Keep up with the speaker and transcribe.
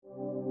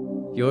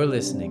You're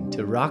listening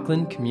to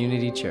Rockland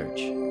Community Church,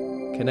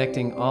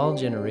 connecting all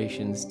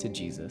generations to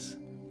Jesus.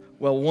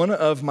 Well, one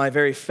of my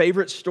very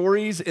favorite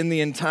stories in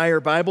the entire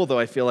Bible, though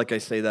I feel like I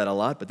say that a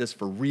lot, but this is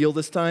for real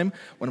this time,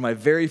 one of my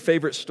very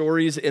favorite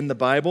stories in the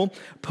Bible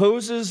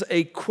poses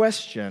a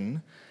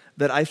question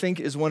that I think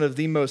is one of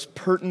the most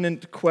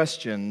pertinent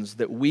questions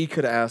that we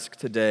could ask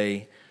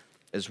today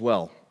as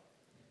well.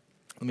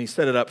 Let me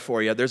set it up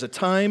for you. There's a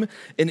time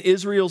in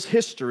Israel's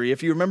history,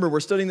 if you remember, we're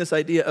studying this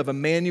idea of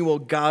Emmanuel,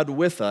 God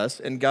with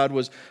us, and God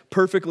was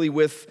perfectly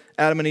with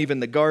Adam and Eve in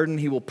the garden.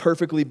 He will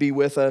perfectly be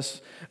with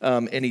us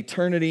in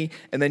eternity.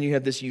 And then you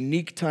have this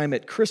unique time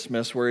at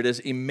Christmas where it is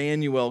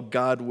Emmanuel,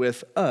 God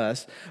with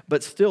us.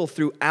 But still,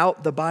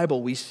 throughout the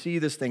Bible, we see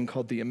this thing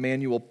called the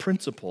Emmanuel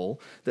principle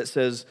that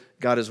says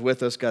God is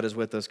with us, God is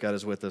with us, God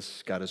is with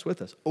us, God is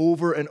with us,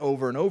 over and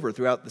over and over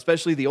throughout,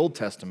 especially the Old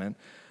Testament.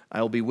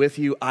 I will be with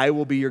you, I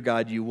will be your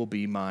God, you will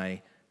be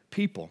my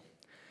people.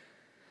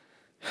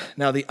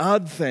 Now, the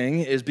odd thing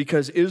is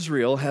because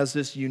Israel has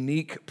this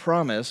unique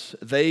promise,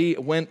 they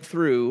went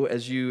through,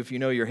 if you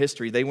know your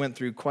history, they went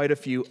through quite a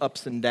few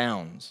ups and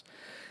downs.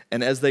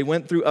 And as they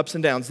went through ups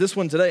and downs, this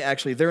one today,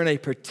 actually, they're in a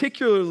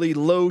particularly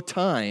low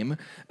time,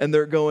 and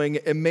they're going,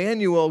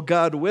 Emmanuel,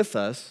 God with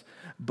us,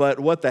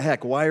 but what the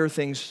heck, why are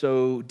things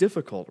so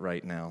difficult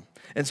right now?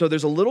 And so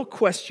there's a little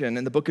question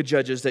in the book of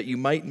Judges that you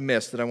might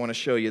miss that I want to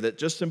show you that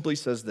just simply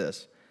says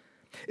this.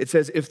 It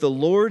says, if the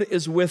Lord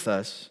is with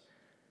us,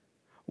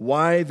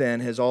 why then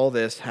has all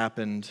this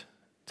happened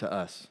to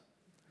us?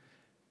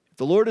 If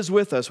the Lord is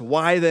with us,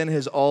 why then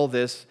has all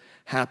this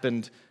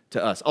happened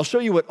to us? I'll show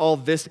you what all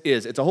this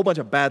is. It's a whole bunch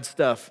of bad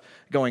stuff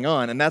going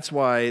on, and that's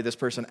why this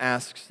person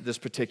asks this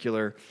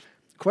particular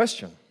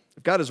question.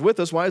 If God is with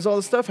us, why is all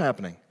this stuff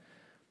happening?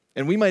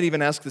 And we might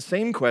even ask the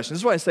same question.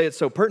 This is why I say it's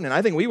so pertinent.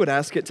 I think we would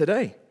ask it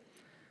today.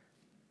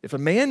 If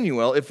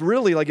Emmanuel, if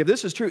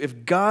this is true,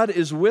 if God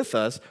is with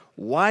us,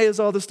 why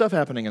is all this stuff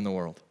happening in the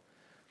world?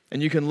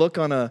 And you can look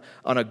on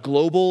a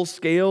global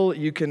scale.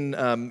 You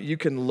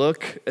can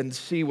look and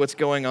see what's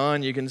going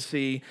on. You can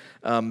see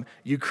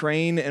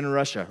Ukraine and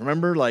Russia.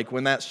 Remember,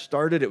 when that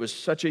started, it was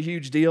such a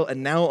huge deal.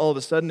 And now all of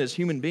a sudden, as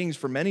human beings,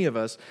 for many of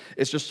us,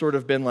 it's just sort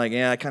of been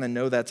I kind of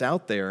know that's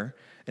out there.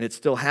 And it's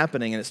still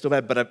happening, and it's still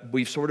bad. But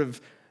we've sort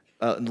of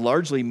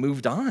largely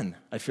moved on.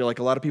 I feel like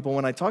a lot of people,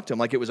 when I talk to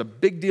them, it was a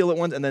big deal at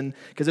once, and then,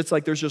 because it's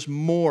there's just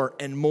more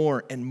and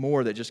more and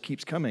more that just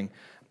keeps coming,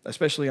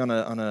 especially on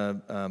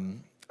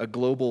a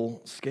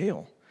global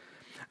scale.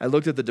 I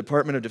looked at the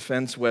Department of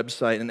Defense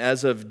website, and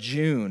as of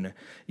June,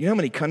 you know how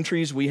many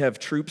countries we have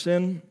troops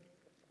in?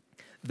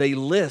 They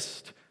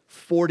list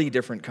 40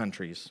 different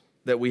countries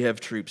that we have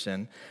troops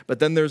in, but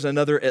then there's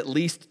another at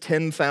least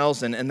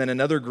 10,000, and then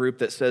another group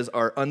that says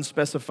are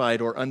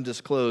unspecified or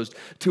undisclosed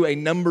to a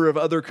number of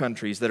other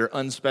countries that are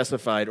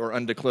unspecified or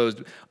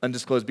undisclosed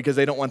because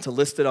they don't want to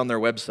list it on their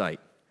website.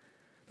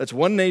 That's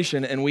one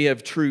nation, and we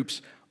have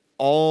troops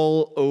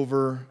all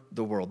over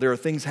the world. There are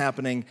things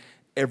happening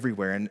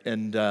everywhere,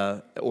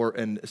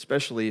 and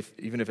especially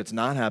even if it's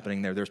not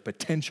happening there, there's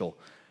potential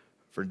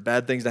for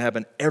bad things to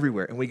happen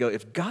everywhere. And we go,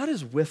 if God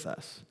is with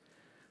us,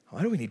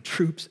 why do we need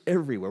troops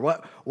everywhere?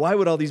 Why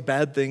would all these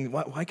bad things,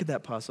 why could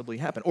that possibly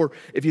happen? Or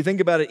if you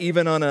think about it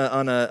even on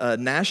a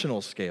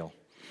national scale,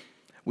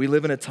 we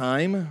live in a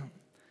time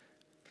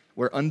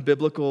where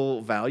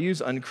unbiblical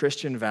values,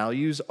 unchristian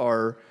values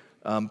are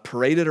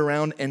paraded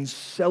around and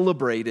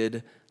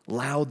celebrated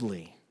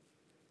loudly.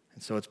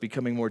 And so it's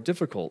becoming more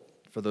difficult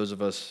for those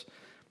of us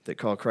that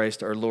call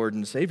Christ our Lord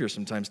and Savior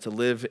sometimes to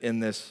live in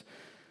this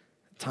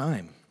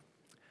time.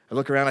 I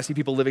look around, I see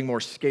people living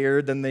more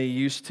scared than they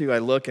used to. I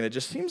look, and it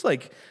just seems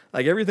like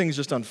everything's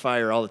just on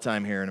fire all the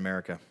time here in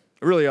America,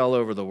 really all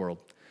over the world.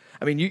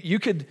 I mean, you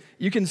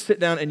can sit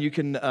down and you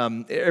can,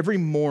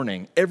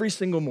 every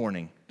single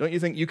morning, don't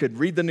you think you could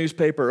read the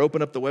newspaper or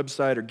open up the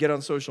website or get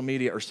on social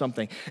media or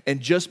something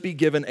and just be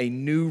given a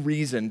new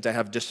reason to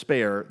have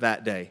despair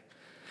that day?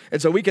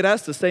 And so we could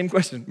ask the same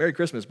question. Merry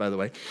Christmas, by the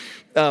way.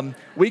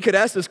 We could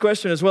ask this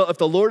question as well. If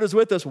the Lord is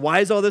with us, why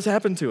has all this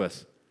happened to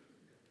us?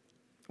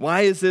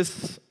 Why is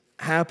this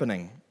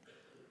happening?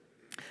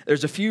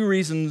 There's a few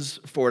reasons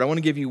for it. I want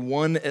to give you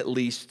one at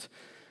least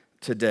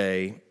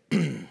today.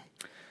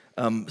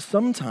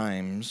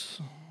 Sometimes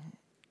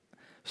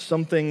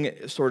something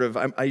sort of,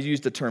 I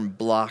use the term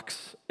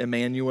blocks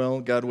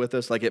Emmanuel, God with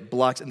us. It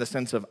blocks in the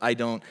sense of I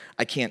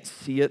can't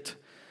see it.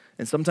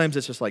 And sometimes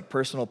it's just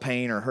personal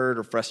pain or hurt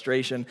or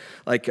frustration.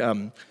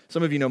 Some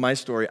of you know my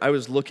story. I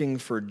was looking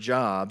for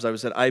jobs. I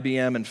was at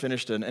IBM and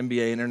finished an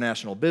MBA in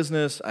International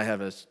Business. I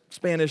have a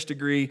Spanish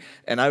degree,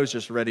 and I was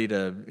just ready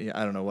to,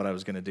 I don't know what I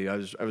was going to do.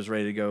 I was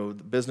ready to go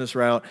the business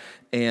route,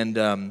 and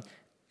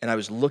I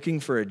was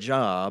looking for a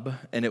job,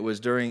 and it was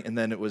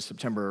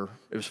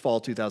fall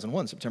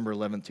 2001, September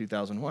 11th,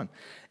 2001.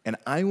 And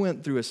I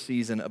went through a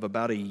season of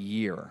about a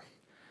year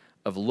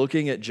of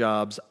looking at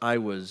jobs I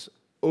was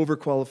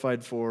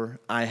overqualified for.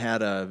 I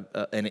had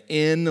an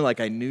in,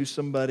 I knew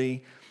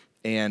somebody,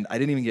 and I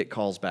didn't even get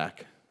calls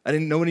back.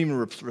 No one even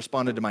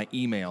responded to my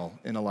email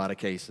in a lot of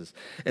cases.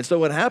 And so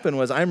what happened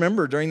was, I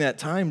remember during that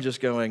time just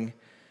going,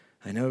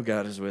 I know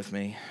God is with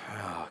me.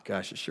 Oh,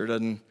 gosh, it sure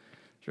doesn't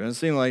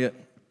seem like it.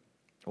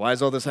 Why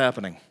is all this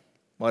happening?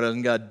 Why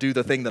doesn't God do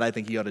the thing that I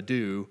think he ought to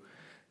do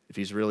if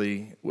he's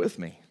really with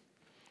me?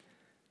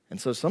 And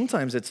so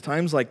sometimes it's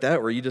times like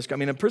that where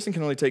a person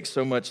can only take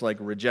so much like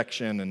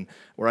rejection, and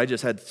where I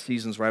just had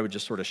seasons where I would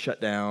just sort of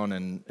shut down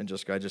and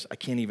just go, I just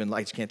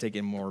can't take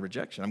any more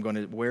rejection. I'm going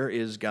where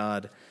is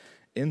God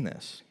in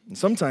this? And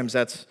sometimes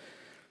that's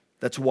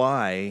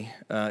why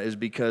is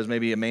because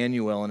maybe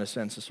Emmanuel in a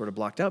sense is sort of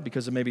blocked out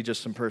because of maybe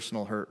just some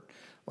personal hurt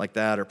like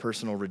that, or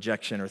personal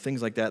rejection, or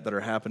things like that are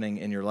happening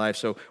in your life.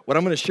 So what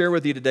I'm going to share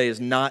with you today is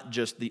not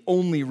just the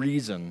only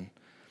reason.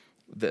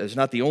 It's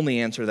not the only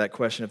answer to that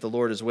question. If the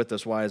Lord is with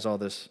us, why has all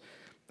this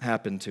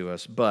happened to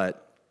us?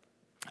 But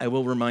I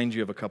will remind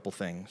you of a couple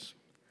things.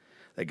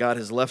 That God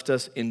has left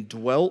us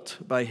indwelt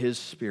by his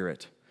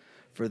Spirit.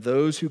 For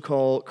those who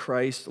call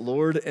Christ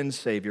Lord and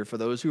Savior, for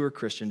those who are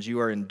Christians, you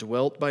are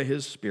indwelt by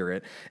his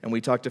Spirit. And we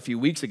talked a few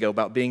weeks ago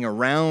about being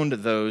around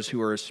those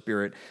who are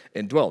Spirit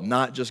indwelt,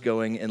 not just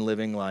going and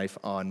living life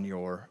on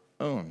your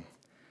own.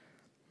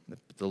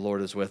 If the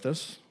Lord is with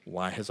us,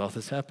 why has all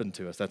this happened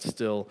to us? That's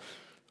still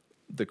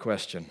the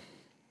question.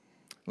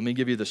 Let me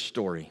give you the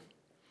story.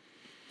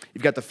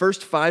 You've got the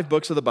first 5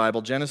 books of the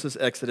Bible, Genesis,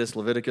 Exodus,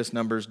 Leviticus,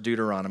 Numbers,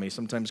 Deuteronomy,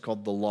 sometimes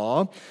called the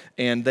law,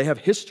 and they have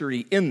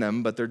history in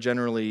them, but they're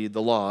generally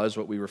the law is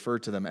what we refer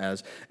to them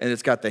as, and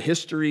it's got the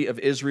history of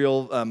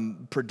Israel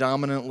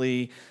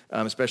predominantly,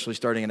 especially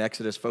starting in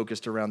Exodus,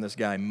 focused around this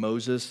guy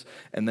Moses,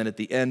 and then at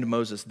the end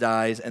Moses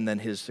dies, and then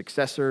his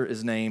successor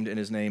is named, and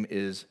his name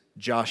is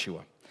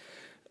Joshua.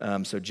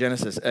 So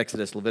Genesis,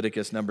 Exodus,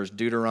 Leviticus, Numbers,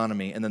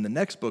 Deuteronomy, and then the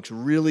next books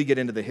really get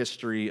into the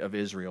history of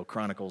Israel,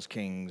 Chronicles,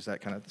 Kings,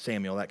 that kind of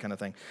Samuel, that kind of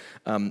thing.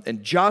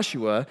 And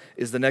Joshua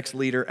is the next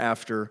leader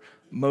after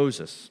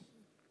Moses.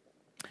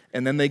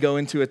 And then they go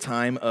into a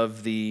time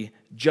of the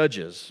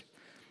Judges.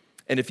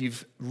 And if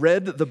you've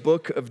read the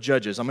book of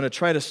Judges, I'm going to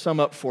try to sum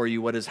up for you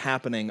what is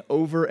happening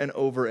over and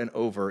over and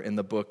over in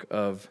the book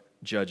of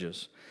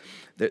Judges.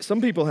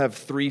 Some people have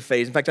 3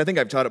 phases. In fact, I think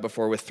I've taught it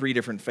before with 3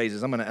 different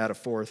phases. I'm going to add a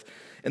 4th.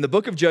 In the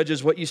book of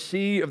Judges, what you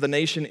see of the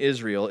nation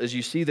Israel is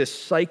you see this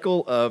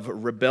cycle of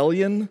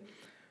rebellion,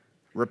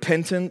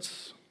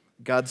 repentance,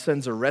 God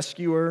sends a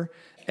rescuer,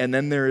 and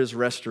then there is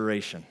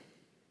restoration.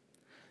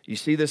 You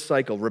see this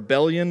cycle,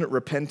 rebellion,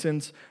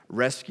 repentance,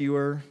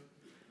 rescuer.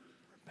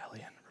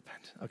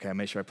 Okay, I'll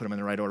make sure I put them in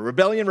the right order.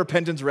 Rebellion,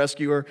 repentance,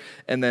 rescuer,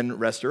 and then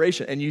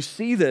restoration. And you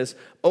see this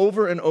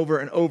over and over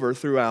and over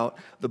throughout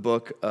the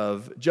book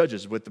of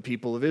Judges with the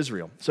people of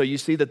Israel. So you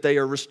see that they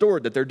are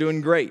restored, that they're doing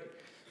great.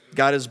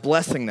 God is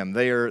blessing them.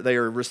 They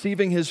are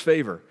receiving his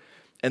favor.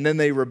 And then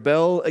they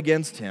rebel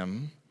against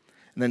him,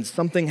 and then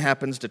something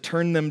happens to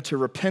turn them to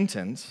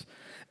repentance,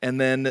 and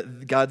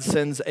then God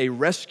sends a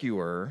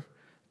rescuer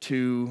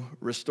to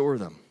restore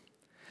them.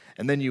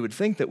 And then you would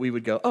think that we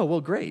would go, oh,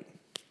 well, great.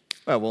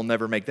 Well, we'll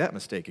never make that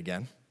mistake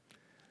again.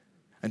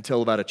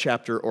 Until about a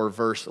chapter or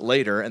verse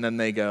later, and then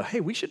they go,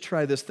 hey, we should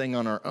try this thing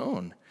on our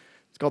own.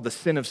 It's called the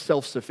sin of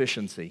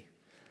self-sufficiency.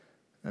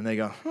 And they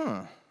go,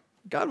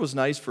 God was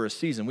nice for a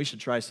season. We should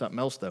try something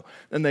else, though.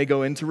 Then they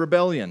go into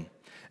rebellion.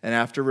 And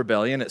after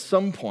rebellion, at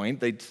some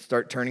point, they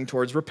start turning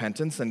towards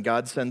repentance, and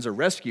God sends a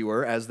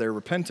rescuer as they're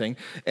repenting,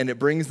 and it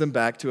brings them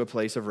back to a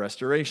place of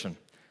restoration.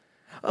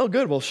 Oh,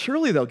 good. Well,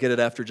 surely they'll get it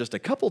after just a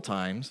couple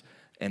times.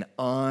 And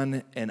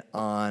on and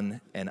on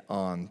and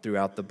on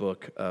throughout the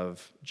book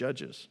of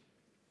Judges,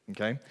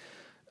 okay?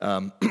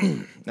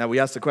 Now, we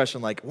ask the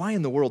question, like, why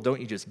in the world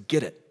don't you just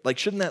get it? Like,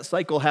 shouldn't that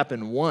cycle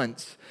happen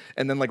once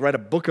and then, like, write a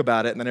book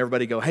about it and then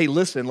everybody go, hey,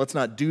 listen, let's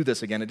not do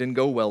this again. It didn't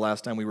go well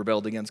last time we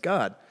rebelled against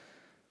God.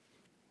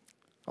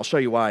 I'll show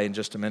you why in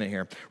just a minute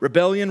here.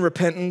 Rebellion,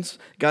 repentance,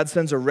 God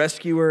sends a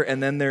rescuer,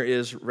 and then there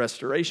is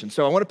restoration.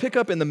 So I want to pick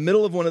up in the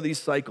middle of one of these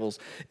cycles.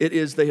 It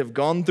is they have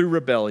gone through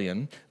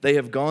rebellion. They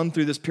have gone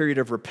through this period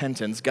of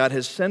repentance. God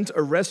has sent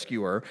a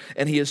rescuer,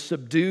 and he has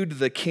subdued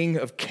the king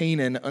of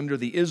Canaan under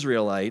the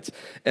Israelites.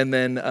 And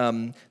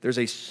then there's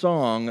a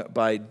song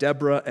by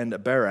Deborah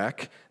and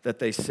Barak that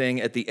they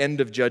sing at the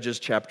end of Judges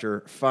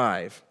chapter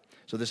 5.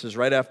 So this is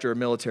right after a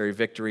military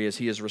victory as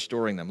he is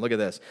restoring them. Look at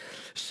this.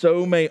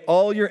 So may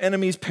all your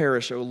enemies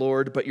perish, O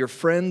Lord, but your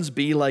friends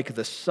be like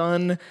the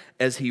sun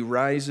as he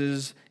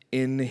rises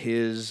in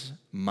his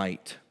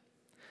might.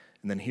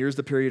 And then here's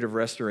the period of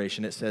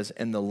restoration. It says,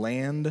 and the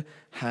land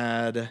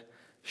had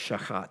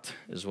shachat,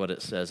 is what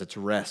it says. It's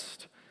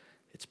rest.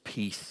 It's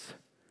peace.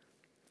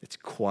 It's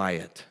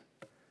quiet.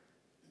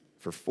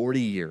 For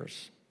 40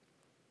 years.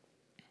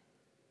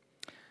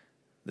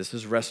 This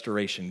is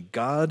restoration.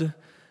 God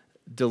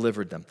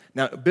delivered them.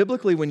 Now,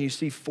 biblically, when you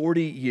see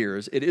 40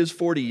 years, it is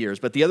 40 years,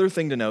 but the other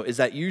thing to know is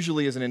that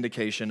usually is an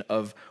indication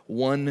of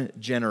one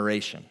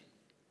generation.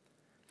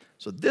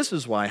 So this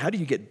is why, how do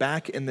you get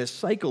back in this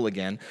cycle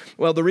again?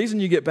 Well, the reason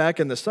you get back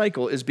in the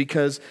cycle is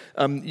because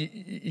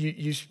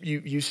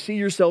you see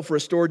yourself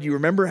restored, you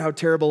remember how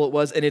terrible it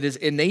was, and it is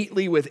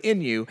innately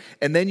within you,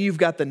 and then you've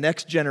got the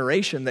next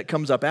generation that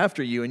comes up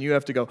after you, and you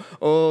have to go,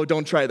 oh,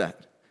 don't try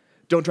that.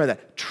 Don't try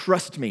that.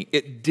 Trust me,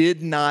 it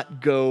did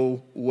not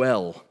go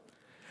well.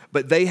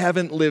 but they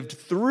haven't lived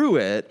through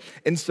it.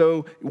 And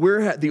so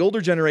the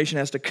older generation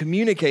has to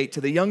communicate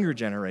to the younger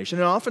generation.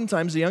 And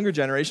oftentimes the younger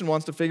generation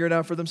wants to figure it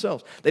out for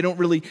themselves. They don't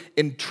really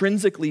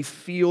intrinsically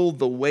feel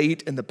the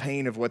weight and the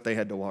pain of what they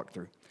had to walk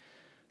through.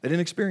 They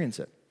didn't experience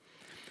it.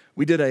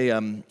 We did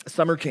a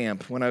summer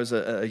camp when I was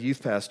a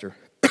youth pastor.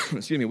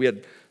 Excuse me. We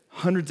had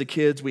hundreds of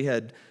kids. We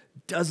had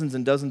dozens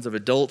and dozens of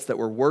adults that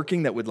were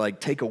working that would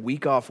take a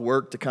week off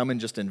work to come and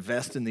just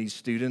invest in these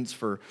students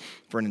for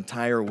an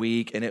entire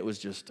week. And it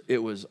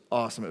was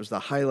awesome. It was the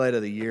highlight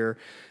of the year.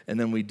 And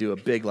then we'd do a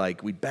big,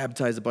 we'd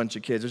baptize a bunch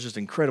of kids. It was just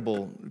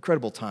incredible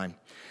time.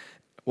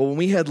 Well, when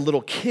we had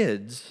little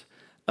kids,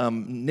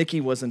 Nikki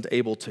wasn't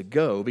able to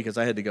go because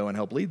I had to go and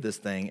help lead this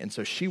thing. And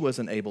so she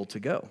wasn't able to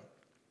go.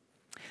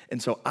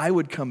 And so I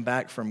would come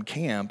back from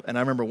camp, and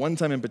I remember one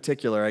time in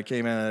particular, I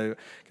came in, I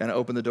kind of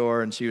opened the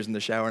door, and she was in the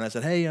shower, and I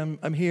said, "Hey,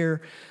 I'm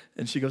here."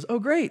 And she goes, "Oh,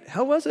 great,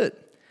 how was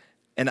it?"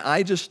 And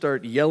I just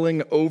start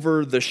yelling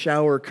over the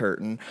shower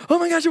curtain, "Oh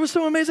my gosh, it was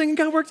so amazing,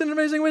 God worked in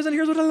amazing ways, and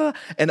here's what,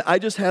 and I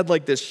just had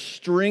this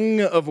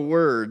string of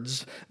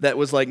words that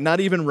was not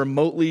even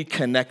remotely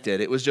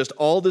connected. It was just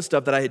all this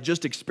stuff that I had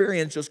just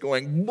experienced, just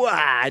going,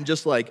 "Wah," and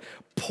just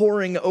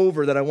pouring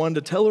over that I wanted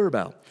to tell her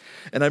about.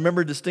 And I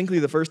remember distinctly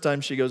the first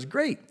time she goes,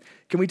 "Great,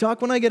 can we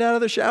talk when I get out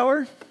of the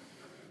shower?"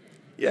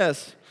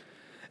 Yes.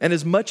 And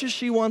as much as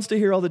she wants to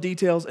hear all the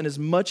details and as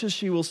much as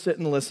she will sit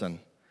and listen,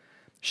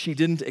 she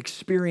didn't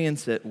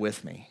experience it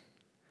with me.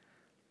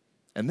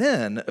 And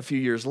then a few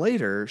years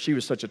later, she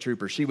was such a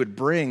trooper. She would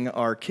bring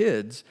our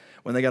kids,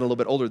 when they got a little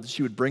bit older,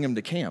 she would bring them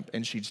to camp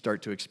and she'd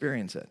start to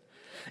experience it.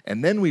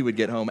 And then we would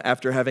get home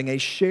after having a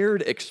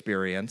shared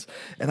experience,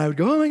 and I would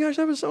go, "Oh my gosh,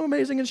 that was so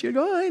amazing." And she would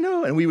go, "Oh, I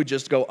know." And we would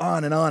just go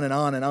on and on and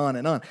on and on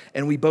and on.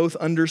 And we both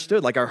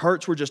understood, our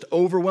hearts were just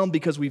overwhelmed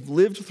because we've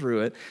lived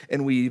through it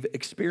and we've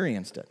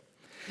experienced it.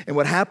 And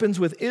what happens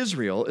with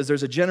Israel is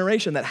there's a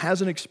generation that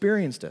hasn't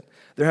experienced it.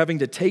 They're having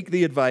to take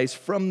the advice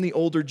from the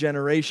older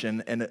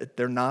generation, and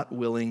they're not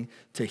willing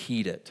to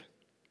heed it.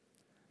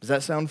 Does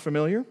that sound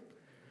familiar?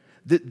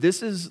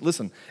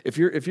 Listen, if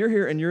you're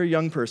here and you're a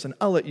young person,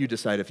 I'll let you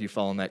decide if you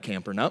fall in that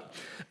camp or not.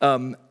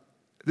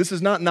 This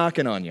is not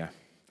knocking on you.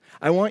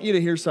 I want you to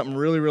hear something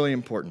really, really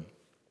important.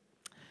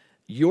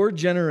 Your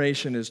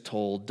generation is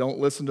told, don't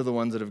listen to the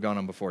ones that have gone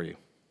on before you.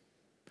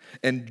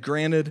 And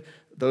granted,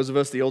 those of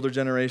us, the older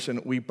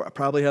generation, we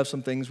probably have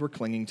some things we're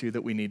clinging to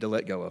that we need to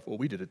let go of. Well,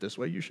 we did it this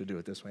way, you should do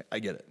it this way. I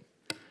get it.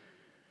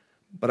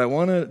 But I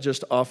want to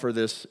just offer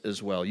this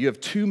as well. You have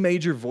two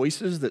major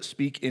voices that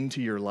speak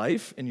into your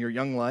life, in your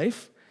young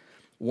life.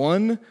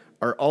 One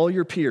are all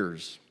your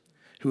peers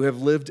who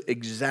have lived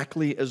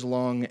exactly as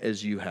long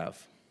as you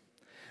have.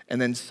 And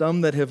then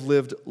some that have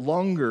lived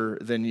longer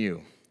than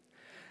you.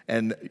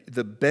 And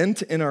the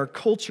bent in our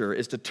culture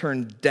is to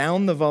turn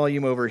down the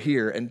volume over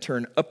here and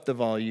turn up the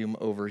volume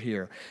over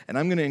here. And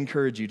I'm going to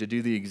encourage you to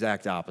do the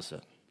exact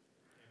opposite.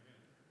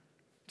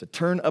 To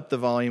turn up the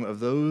volume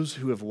of those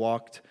who have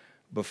walked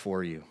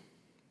before you,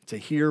 to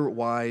hear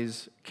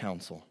wise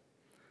counsel.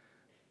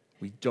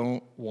 We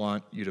don't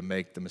want you to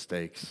make the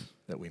mistakes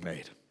that we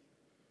made.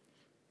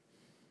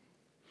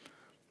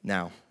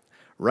 Now,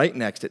 right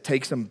next, it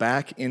takes them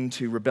back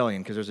into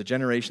rebellion because there's a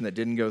generation that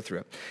didn't go through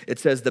it. It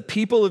says, the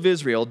people of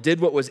Israel did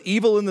what was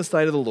evil in the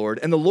sight of the Lord,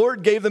 and the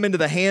Lord gave them into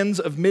the hands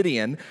of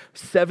Midian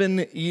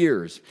 7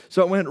 years.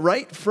 So it went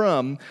right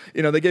from,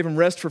 they gave them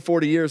rest for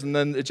 40 years, and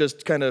then it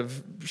just kind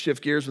of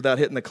shift gears without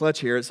hitting the clutch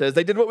here. It says,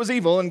 they did what was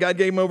evil, and God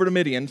gave them over to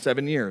Midian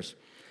 7 years.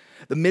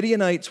 The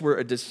Midianites were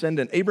a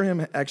descendant.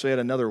 Abraham actually had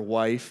another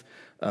wife,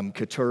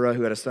 Keturah,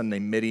 who had a son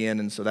named Midian,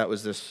 and so that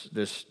was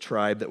this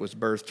tribe that was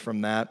birthed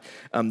from that.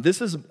 This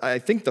is, I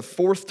think, the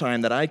 4th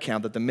time that I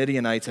count that the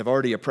Midianites have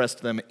already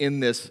oppressed them in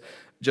this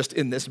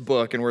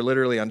book, and we're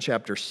literally on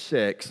chapter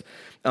 6.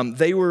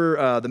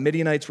 The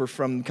Midianites were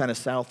from kind of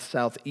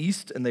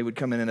southeast, and they would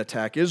come in and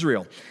attack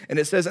Israel. And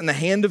it says, and the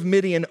hand of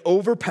Midian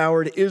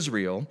overpowered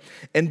Israel,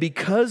 and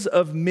because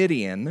of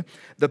Midian,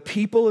 the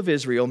people of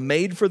Israel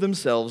made for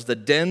themselves the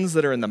dens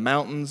that are in the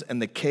mountains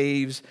and the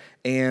caves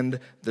and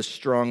the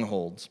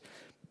strongholds.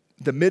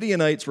 The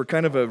Midianites were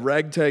kind of a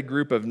ragtag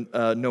group of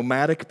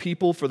nomadic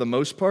people for the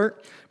most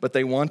part, but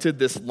they wanted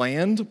this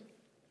land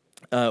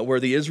where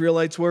the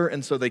Israelites were,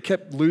 and so they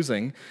kept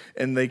losing,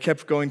 and they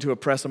kept going to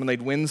oppress them, and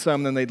they'd win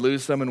some, then they'd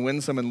lose some, and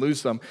win some, and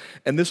lose some.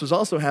 And this was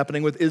also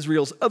happening with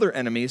Israel's other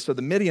enemies, so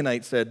the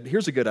Midianites said,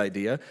 here's a good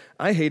idea.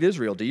 I hate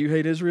Israel. Do you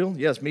hate Israel?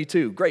 Yes, me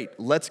too. Great.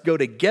 Let's go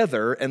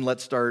together, and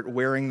let's start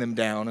wearing them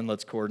down, and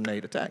let's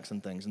coordinate attacks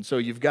and things. And so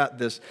you've got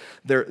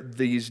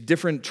these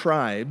different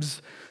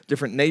tribes,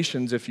 different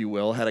nations, if you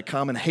will, had a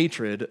common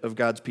hatred of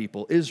God's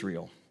people,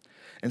 Israel.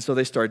 And so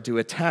they started to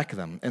attack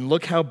them. And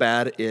look how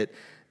bad it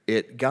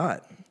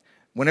got.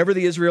 Whenever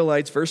the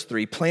Israelites, verse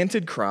 3,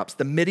 planted crops,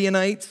 the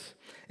Midianites,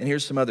 and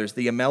here's some others,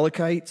 the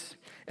Amalekites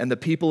and the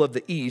people of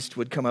the east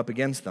would come up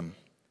against them.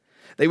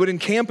 They would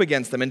encamp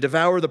against them and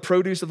devour the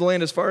produce of the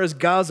land as far as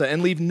Gaza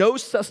and leave no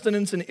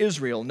sustenance in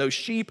Israel, no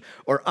sheep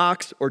or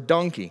ox or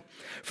donkey.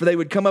 For they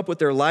would come up with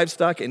their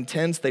livestock in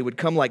tents. They would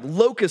come like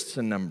locusts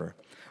in number.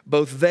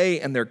 Both they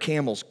and their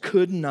camels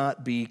could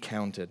not be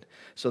counted,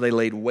 so they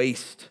laid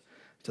waste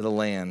to the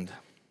land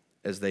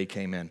as they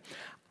came in.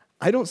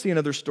 I don't see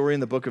another story in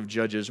the book of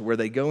Judges where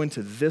they go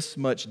into this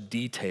much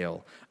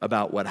detail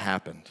about what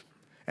happened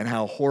and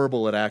how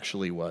horrible it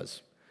actually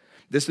was.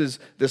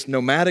 This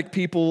nomadic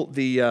people,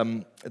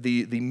 the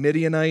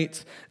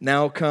Midianites,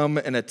 now come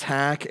and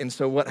attack. And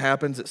so what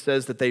happens? It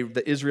says that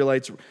the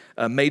Israelites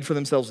made for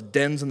themselves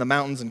dens in the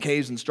mountains and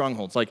caves and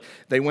strongholds. Like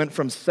they went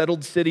from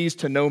settled cities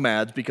to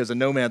nomads because the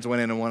nomads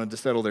went in and wanted to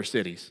settle their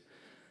cities.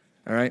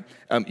 All right?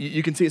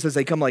 You can see it says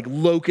they come like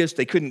locusts.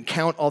 They couldn't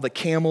count all the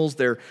camels,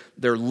 their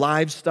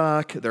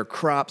livestock, their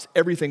crops.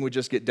 Everything would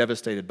just get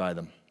devastated by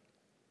them.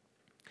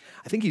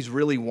 I think he's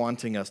really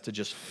wanting us to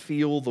just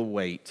feel the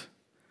weight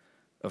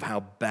of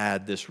how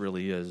bad this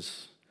really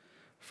is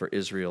for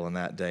Israel in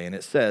that day. And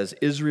it says,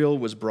 Israel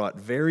was brought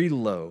very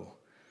low,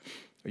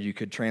 or you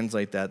could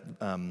translate that,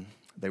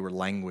 they were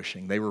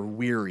languishing, they were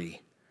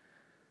weary,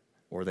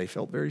 or they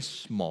felt very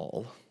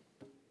small.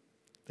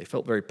 They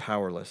felt very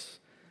powerless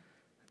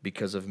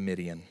because of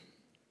Midian.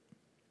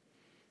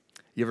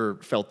 You ever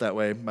felt that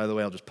way? By the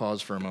way, I'll just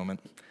pause for a moment.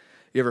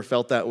 You ever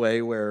felt that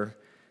way where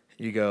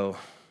you go,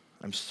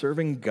 I'm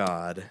serving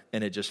God,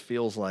 and it just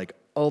feels like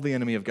all the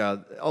enemies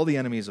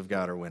of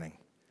God are winning?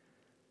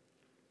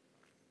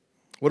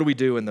 What do we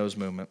do in those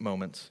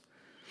moments?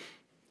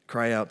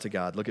 Cry out to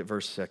God. Look at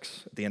verse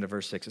 6, at the end of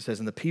verse 6. It says,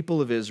 and the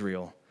people of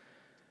Israel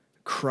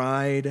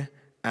cried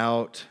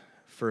out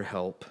for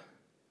help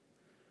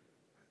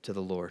to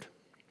the Lord.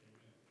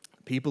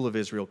 The people of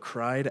Israel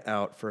cried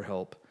out for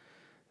help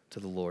to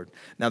the Lord.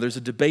 Now, there's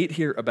a debate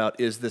here about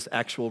is this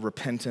actual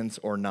repentance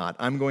or not.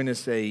 I'm going to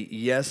say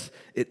yes,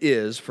 it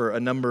is, for a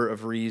number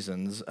of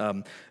reasons.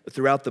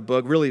 Throughout the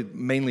book, really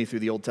mainly through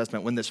the Old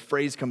Testament, when this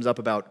phrase comes up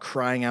about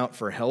crying out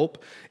for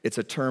help, it's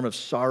a term of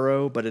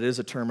sorrow, but it is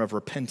a term of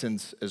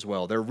repentance as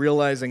well. They're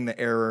realizing the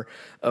error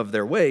of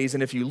their ways,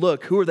 and if you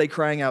look, who are they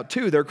crying out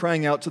to? They're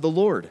crying out to the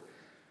Lord.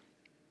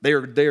 They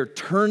are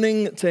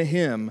turning to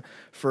Him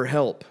for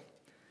help.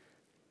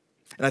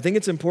 And I think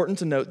it's important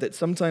to note that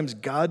sometimes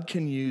God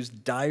can use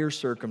dire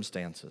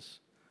circumstances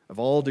of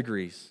all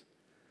degrees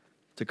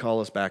to call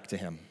us back to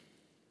Him.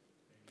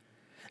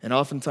 And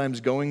oftentimes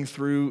going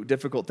through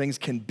difficult things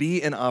can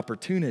be an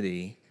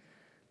opportunity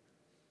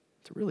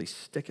to really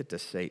stick it to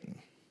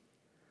Satan.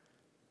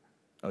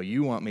 Oh,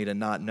 you want me to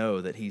not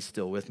know that He's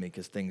still with me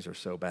because things are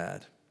so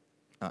bad.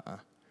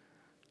 I'm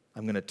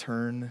going to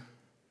turn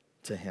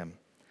to Him.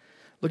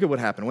 Look at what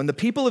happened. When the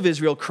people of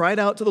Israel cried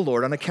out to the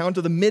Lord on account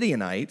of the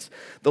Midianites,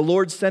 the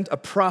Lord sent a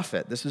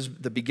prophet. This is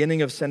the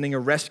beginning of sending a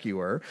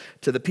rescuer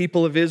to the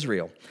people of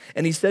Israel.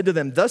 And he said to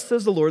them, thus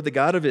says the Lord, the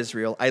God of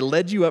Israel, I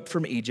led you up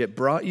from Egypt,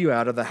 brought you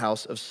out of the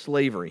house of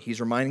slavery.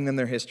 He's reminding them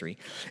their history.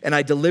 And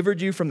I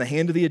delivered you from the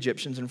hand of the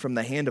Egyptians and from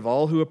the hand of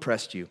all who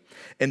oppressed you,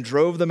 and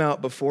drove them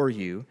out before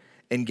you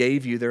and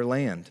gave you their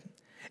land.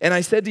 And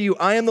I said to you,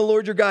 I am the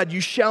Lord your God. You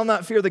shall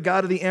not fear the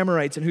God of the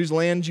Amorites in whose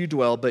land you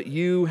dwell, but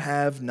you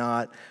have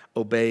not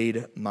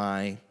obeyed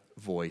my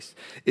voice.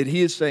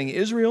 He is saying,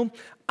 Israel,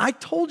 I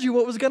told you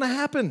what was going to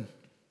happen.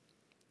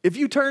 If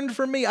you turned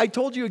from me, I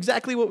told you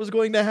exactly what was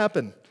going to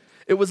happen.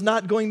 It was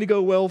not going to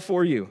go well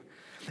for you.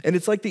 And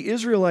it's like the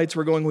Israelites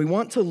were going, we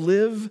want to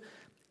live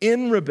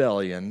in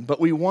rebellion, but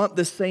we want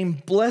the same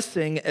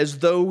blessing as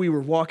though we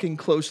were walking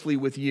closely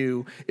with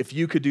you. If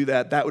you could do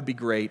that, that would be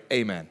great.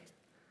 Amen.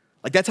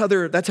 Like that's how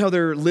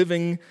they're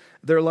living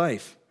their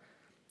life.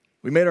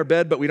 We made our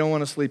bed, but we don't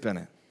want to sleep in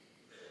it.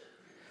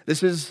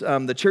 This is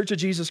the Church of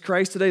Jesus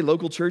Christ today.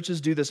 Local churches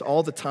do this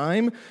all the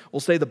time. We'll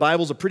say the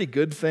Bible's a pretty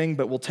good thing,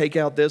 but we'll take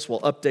out this,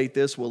 we'll update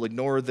this, we'll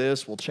ignore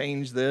this, we'll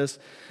change this.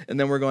 And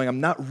then we're going, I'm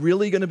not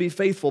really going to be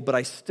faithful, but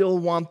I still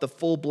want the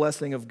full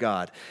blessing of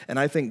God. And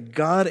I think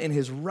God in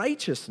His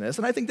righteousness,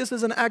 and I think this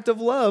is an act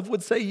of love,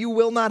 would say, you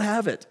will not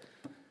have it.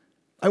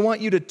 I want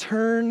you to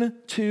turn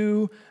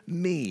to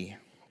me.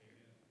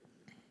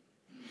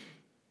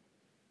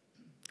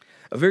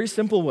 A very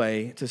simple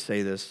way to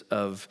say this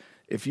of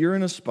if you're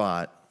in a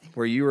spot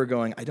where you are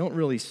going, I don't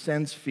really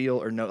sense,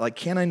 feel, or know, like,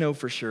 can I know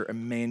for sure,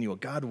 Emmanuel,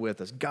 God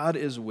with us, God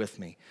is with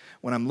me.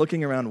 When I'm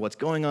looking around what's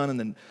going on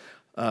in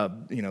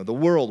the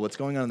world, what's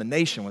going on in the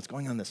nation, what's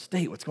going on in the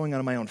state, what's going on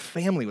in my own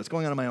family, what's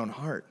going on in my own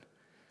heart.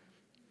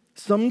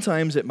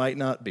 Sometimes it might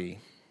not be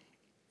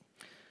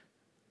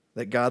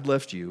that God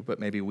left you, but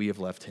maybe we have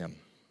left Him.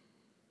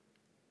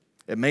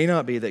 It may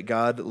not be that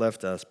God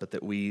left us, but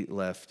that we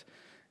left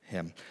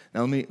Him.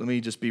 Now, let me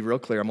just be real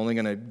clear. I'm only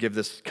going to give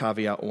this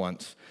caveat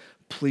once.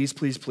 Please,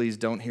 please, please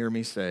don't hear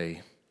me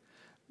say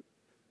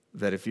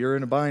that if you're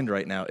in a bind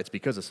right now, it's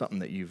because of something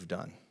that you've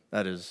done.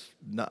 That is,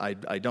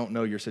 I don't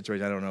know your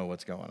situation. I don't know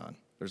what's going on.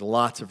 There's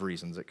lots of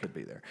reasons it could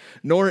be there.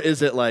 Nor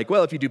is it like,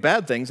 well, if you do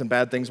bad things, and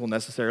bad things will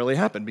necessarily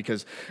happen,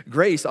 because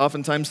grace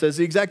oftentimes says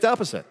the exact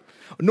opposite.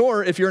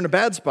 Nor if you're in a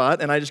bad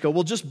spot and I just go,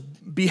 well, just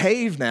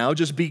behave now,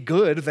 just be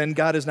good, then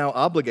God is now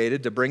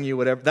obligated to bring you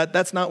whatever.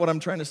 That's not what I'm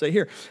trying to say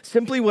here.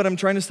 Simply what I'm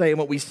trying to say and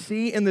what we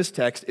see in this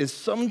text is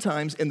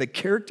sometimes in the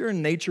character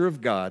and nature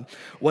of God,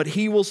 what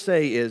he will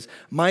say is,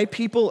 my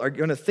people are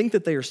going to think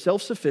that they are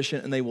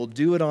self-sufficient and they will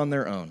do it on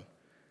their own.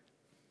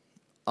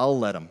 I'll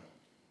let them.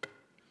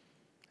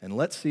 And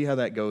let's see how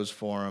that goes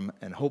for them,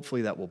 and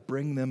hopefully that will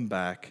bring them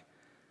back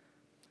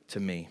to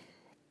me.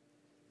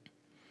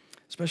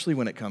 Especially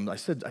when it comes, I've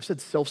said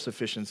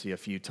self-sufficiency a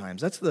few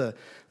times. That's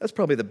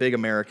probably the big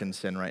American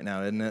sin right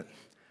now, isn't it?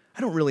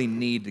 I don't really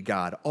need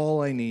God.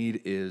 All I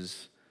need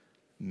is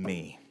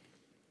me.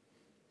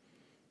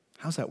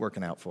 How's that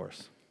working out for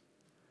us?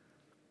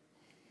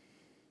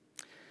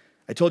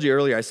 I told you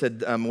earlier, I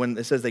said when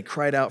it says they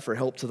cried out for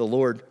help to the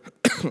Lord,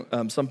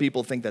 some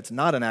people think that's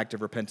not an act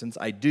of repentance.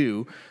 I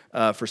do,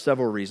 for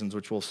several reasons,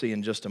 which we'll see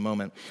in just a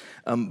moment.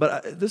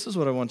 But this is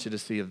what I want you to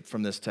see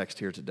from this text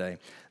here today,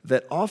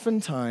 that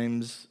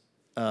oftentimes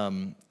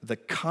the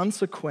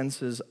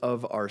consequences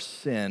of our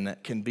sin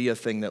can be a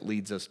thing that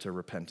leads us to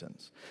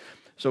repentance.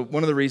 So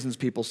one of the reasons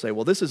people say,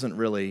 well, this isn't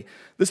really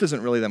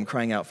them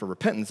crying out for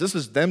repentance. This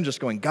is them just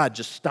going, God,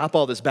 just stop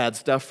all this bad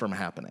stuff from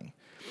happening.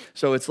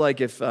 So it's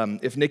like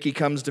if Nikki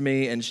comes to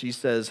me and she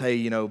says,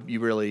 hey,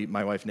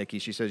 my wife Nikki,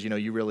 she says,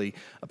 you really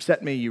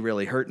upset me, you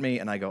really hurt me,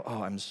 and I go,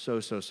 oh, I'm so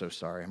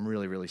sorry, I'm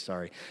really, really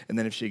sorry. And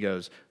then if she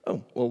goes,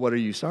 oh, well, what are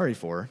you sorry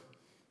for?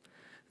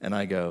 And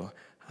I go,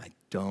 I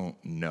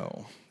don't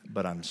know,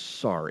 but I'm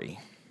sorry.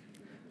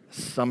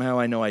 Somehow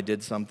I know I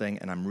did something,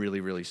 and I'm really,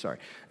 really sorry.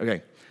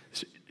 Okay,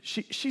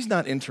 she's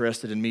not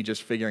interested in me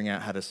just figuring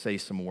out how to say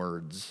some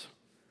words.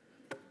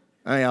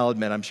 I'll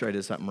admit, I'm sure I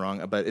did something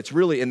wrong, but it's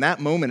really in that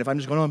moment, if I'm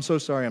just going, oh, I'm so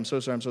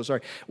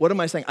sorry, what am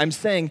I saying? I'm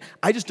saying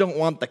I just don't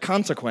want the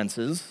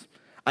consequences.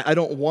 I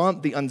don't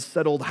want the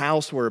unsettled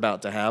house we're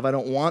about to have. I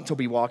don't want to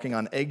be walking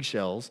on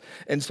eggshells.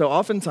 And so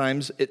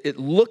oftentimes, it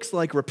looks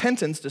like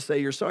repentance to say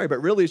you're sorry,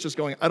 but really it's just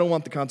going, I don't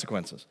want the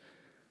consequences.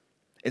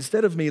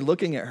 Instead of me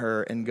looking at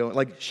her and going,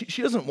 like,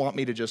 she doesn't want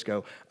me to just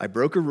go, I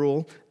broke a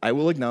rule, I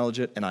will acknowledge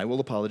it, and I will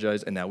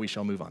apologize, and now we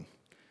shall move on.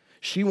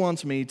 She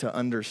wants me to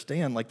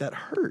understand, like, that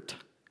hurt.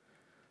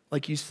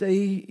 Like, you say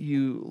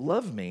you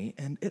love me,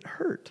 and it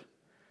hurt.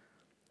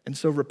 And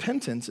so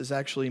repentance is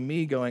actually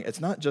me going, it's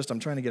not just I'm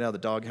trying to get out of the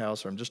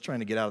doghouse or I'm just trying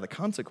to get out of the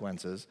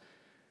consequences.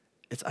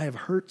 It's I have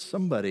hurt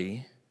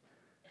somebody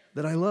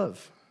that I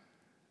love.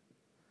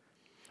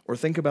 Or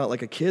think about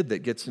like a kid that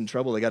gets in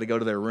trouble. They got to go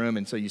to their room,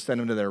 and so you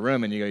send them to their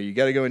room, and you go, you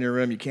got to go in your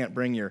room. You can't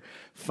bring your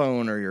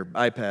phone or your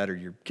iPad or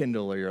your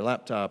Kindle or your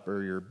laptop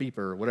or your beeper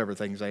or whatever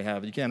things they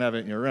have. You can't have it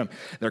in your room.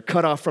 They're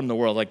cut off from the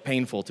world, like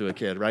painful to a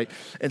kid, right?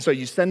 And so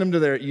you send them to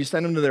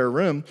their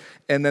room,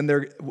 and then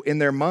they're in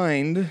their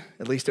mind.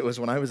 At least it was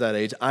when I was that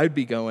age. I'd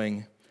be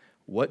going,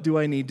 what do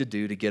I need to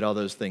do to get all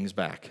those things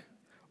back?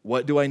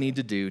 What do I need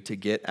to do to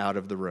get out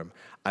of the room?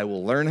 I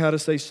will learn how to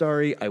say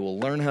sorry. I will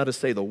learn how to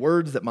say the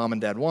words that mom and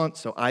dad want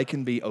so I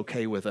can be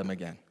okay with them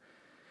again.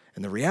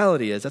 And the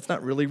reality is that's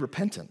not really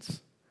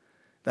repentance.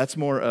 That's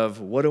more of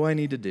what do I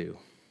need to do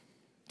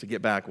to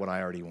get back what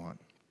I already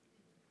want?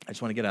 I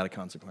just want to get out of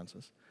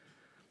consequences.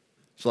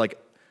 So like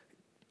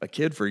a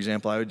kid, for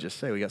example, I would just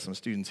say, we got some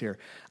students here,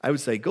 I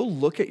would say, go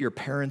look at your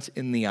parents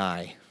in the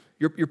eye.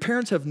 Your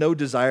parents have no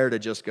desire to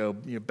just go,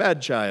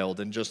 bad child,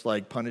 and just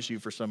like punish you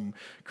for some,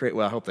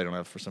 I hope they don't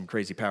have for some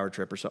crazy power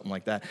trip or something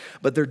like that.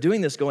 But they're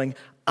doing this going,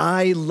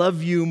 I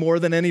love you more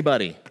than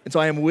anybody. And so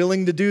I am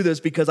willing to do this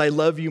because I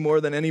love you more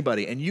than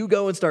anybody. And you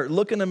go and start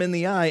looking them in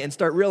the eye and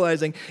start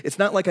realizing it's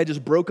not like I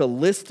just broke a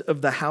list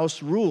of the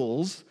house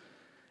rules.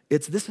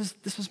 It's this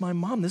is my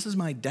mom, this is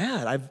my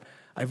dad.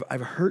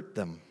 I've hurt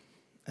them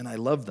and I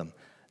love them.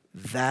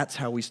 That's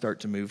how we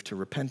start to move to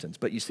repentance.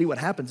 But you see what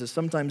happens is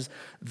sometimes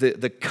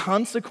the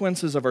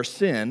consequences of our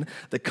sin,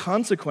 the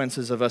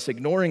consequences of us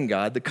ignoring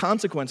God, the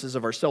consequences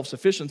of our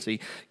self-sufficiency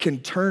can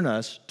turn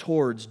us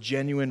towards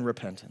genuine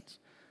repentance.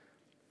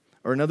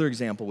 Or another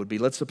example would be,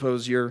 let's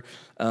suppose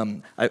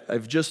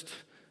I've just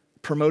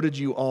promoted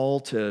you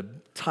all to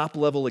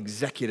top-level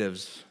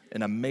executives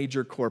in a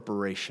major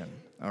corporation,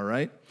 all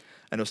right?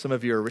 I know some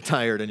of you are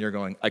retired and you're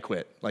going, I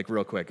quit, like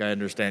real quick. I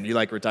understand, you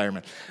like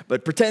retirement.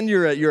 But pretend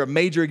you're a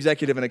major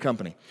executive in a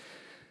company.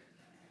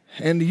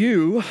 And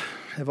you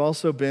have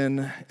also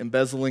been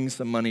embezzling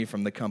some money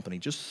from the company,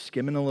 just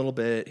skimming a little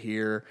bit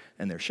here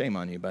and there. Shame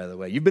on you, by the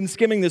way. You've been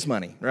skimming this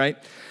money, right?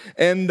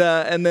 And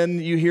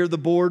then you hear the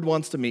board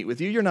wants to meet with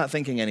you. You're not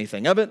thinking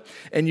anything of it.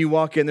 And you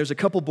walk in. There's a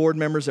couple board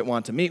members that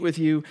want to meet with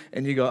you.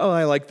 And you go, oh,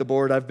 I like the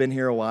board. I've been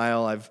here a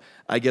while.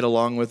 I get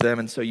along with them.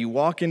 And so you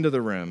walk into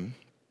the room.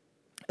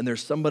 And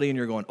there's somebody and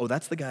you're going, oh,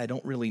 that's the guy I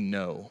don't really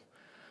know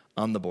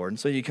on the board. And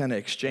so you kind of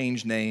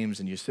exchange names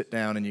and you sit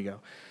down and you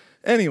go,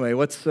 anyway,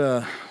 what's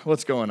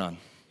going on?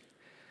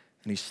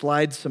 And he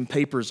slides some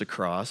papers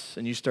across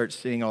and you start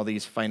seeing all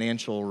these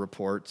financial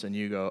reports and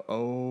you go,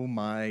 oh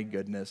my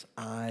goodness,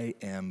 I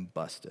am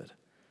busted.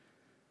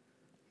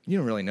 You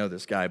don't really know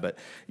this guy, but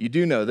you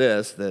do know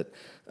this, that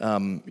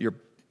you're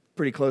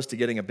pretty close to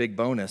getting a big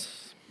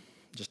bonus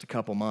in just a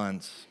couple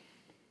months.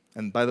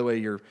 And by the way,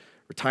 your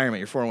retirement,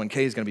 your 401k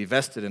is going to be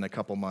vested in a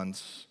couple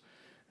months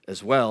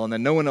as well. And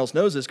then no one else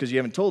knows this because you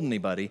haven't told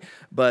anybody,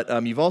 but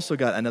you've also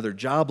got another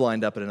job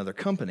lined up at another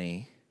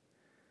company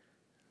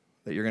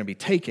that you're going to be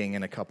taking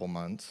in a couple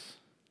months.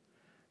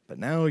 But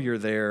now you're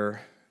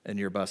there and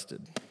you're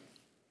busted.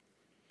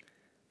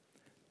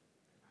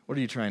 What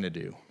are you trying to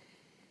do?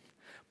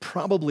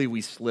 Probably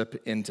we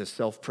slip into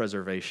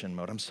self-preservation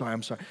mode. I'm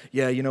sorry.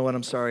 Yeah, you know what?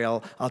 I'm sorry.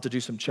 I'll have to do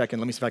some checking.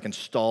 Let me see if I can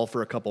stall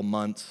for a couple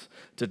months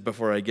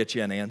before I get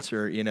you an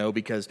answer,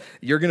 because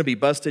you're going to be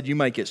busted. You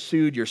might get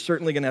sued. You're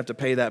certainly going to have to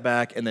pay that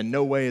back, and then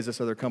no way is this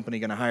other company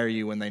going to hire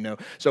you when they know.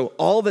 So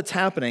all that's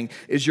happening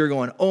is you're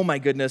going, oh my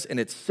goodness,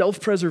 and it's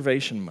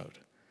self-preservation mode.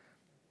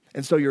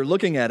 And so you're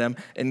looking at him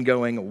and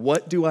going,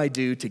 what do I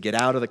do to get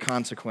out of the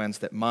consequence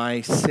that my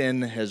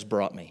sin has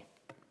brought me?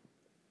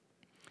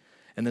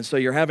 And then so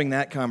you're having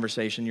that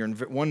conversation, you're in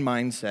one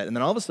mindset, and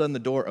then all of a sudden the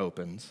door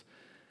opens,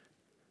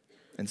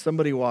 and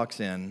somebody walks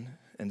in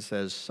and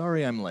says,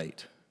 sorry I'm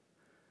late.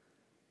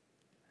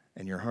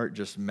 And your heart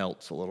just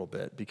melts a little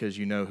bit because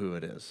you know who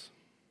it is.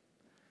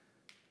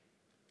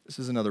 This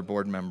is another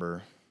board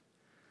member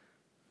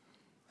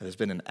that has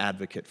been an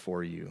advocate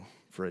for you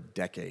for a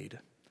decade.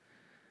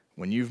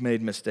 When you've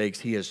made mistakes,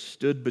 he has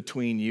stood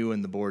between you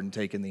and the board and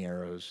taken the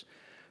arrows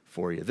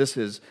for you. This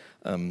is,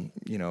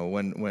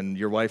 when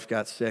your wife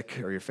got sick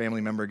or your family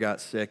member got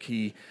sick,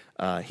 he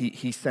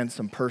sent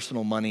some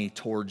personal money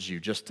towards you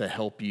just to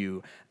help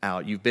you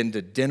out. You've been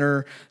to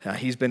dinner,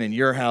 he's been in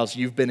your house,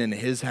 you've been in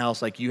his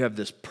house, like you have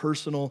this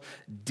personal,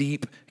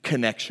 deep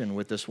connection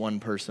with this one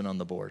person on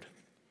the board.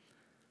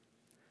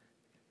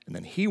 And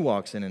then he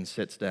walks in and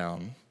sits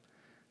down,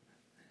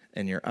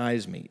 and your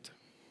eyes meet.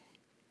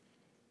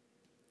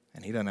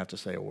 And he doesn't have to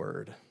say a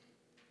word.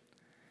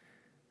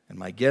 And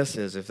my guess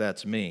is if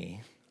that's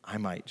me, I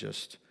might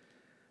just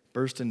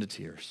burst into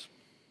tears.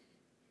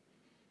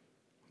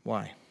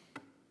 Why?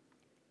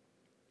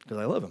 Because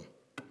I love him.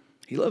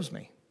 He loves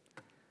me.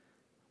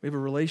 We have a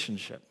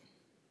relationship.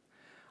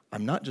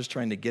 I'm not just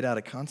trying to get out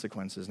of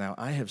consequences now.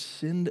 I have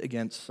sinned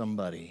against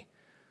somebody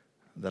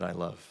that I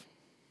love.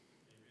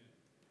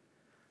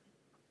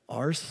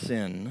 Our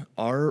sin,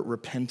 our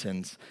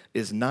repentance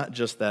is not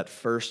just that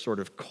first sort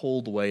of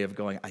cold way of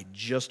going, I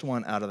just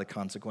want out of the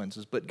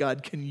consequences, but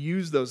God can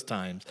use those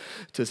times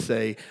to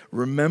say,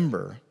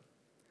 remember,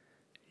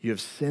 you have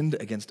sinned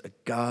against a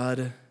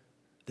God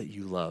that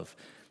you love.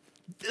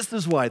 This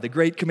is why the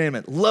great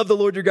commandment, love the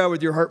Lord your God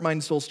with your heart,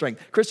 mind, soul, strength.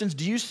 Christians,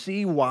 do you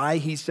see why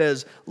he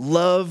says,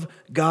 love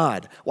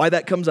God? Why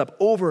that comes up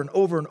over and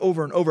over and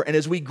over and over. And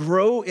as we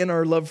grow in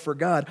our love for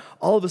God,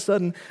 all of a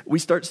sudden, we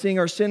start seeing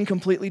our sin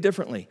completely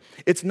differently.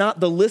 It's not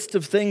the list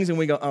of things and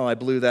we go, oh, I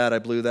blew that,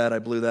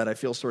 I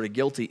feel sort of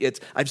guilty. It's,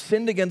 I've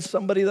sinned against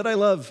somebody that I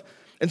love.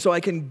 And so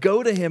I can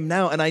go to him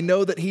now and I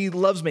know that he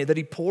loves me, that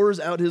he pours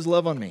out his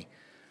love on me.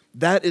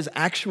 That is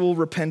actual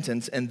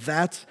repentance, and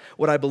that's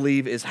what I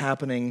believe is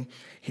happening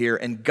here.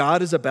 And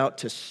God is about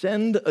to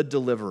send a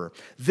deliverer.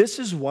 This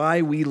is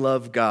why we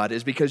love God,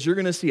 is because you're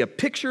going to see a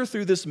picture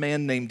through this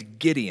man named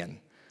Gideon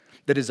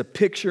that is a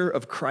picture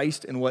of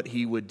Christ and what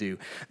he would do.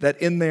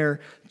 That in their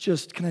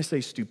just, can I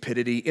say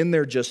stupidity, in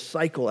their just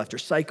cycle after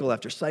cycle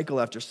after cycle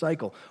after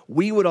cycle,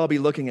 we would all be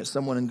looking at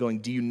someone and going,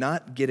 do you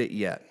not get it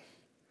yet?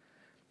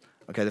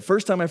 Okay, the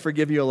first time I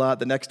forgive you a lot,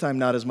 the next time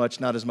not as much,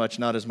 not as much,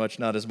 not as much,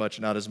 not as much,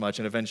 not as much,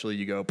 and eventually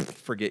you go,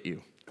 forget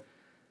you.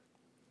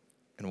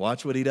 And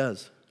watch what he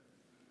does.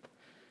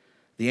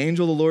 The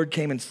angel of the Lord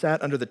came and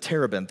sat under the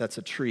terebinth, that's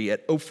a tree,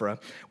 at Ophrah,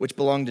 which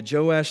belonged to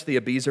Joash the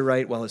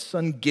Abiezrite, while his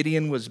son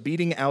Gideon was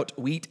beating out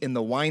wheat in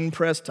the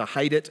winepress to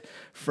hide it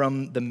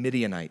from the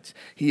Midianites.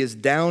 He is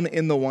down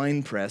in the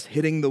winepress,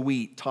 hitting the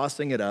wheat,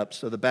 tossing it up,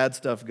 so the bad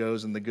stuff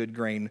goes and the good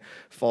grain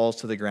falls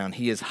to the ground.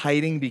 He is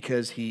hiding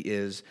because he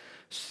is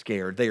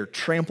scared. They are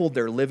trampled.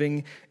 They're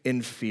living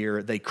in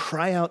fear. They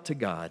cry out to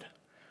God,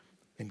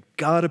 and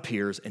God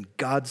appears, and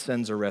God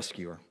sends a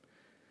rescuer.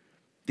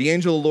 The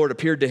angel of the Lord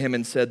appeared to him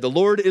and said, the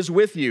Lord is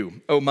with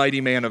you, O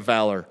mighty man of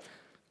valor.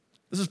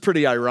 This is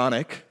pretty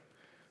ironic.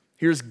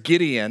 Here's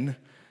Gideon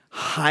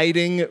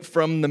hiding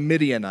from the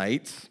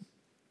Midianites,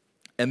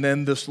 and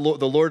then the angel of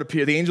the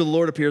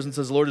Lord appears and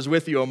says, the Lord is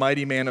with you, O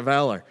mighty man of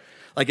valor.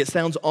 Like it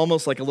sounds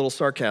almost like a little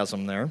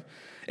sarcasm there.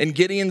 And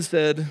Gideon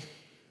said,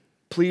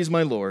 please,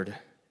 my Lord,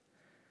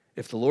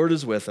 if the Lord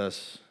is with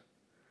us,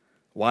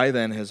 why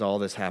then has all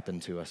this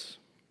happened to us?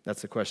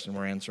 That's the question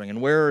we're answering.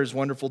 And where are his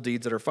wonderful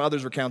deeds that our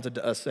fathers recounted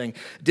to us, saying,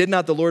 did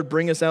not the Lord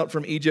bring us out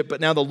from Egypt? But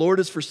now the Lord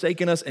has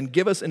forsaken us and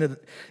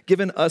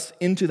given us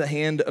into the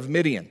hand of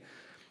Midian.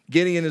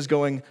 Gideon is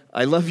going,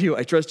 I love you,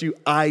 I trust you,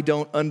 I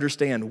don't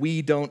understand.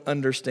 We don't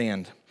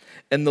understand.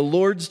 And the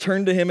Lord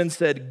turned to him and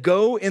said,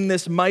 go in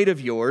this might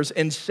of yours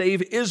and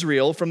save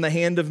Israel from the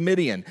hand of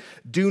Midian.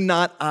 Do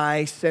not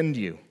I send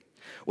you?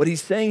 What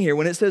he's saying here,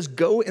 when it says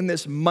go in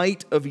this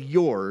might of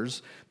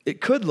yours, it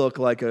could look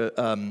like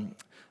a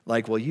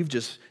Like, well, you've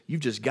just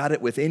got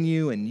it within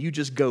you, and you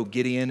just go,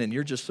 Gideon, and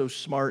you're just so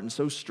smart and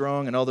so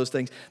strong and all those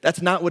things.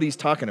 That's not what he's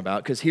talking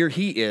about, because here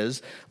he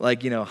is,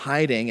 like,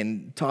 hiding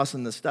and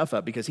tossing the stuff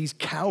up because he's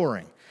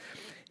cowering.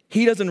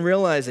 He doesn't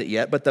realize it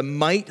yet, but the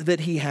might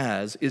that he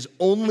has is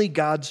only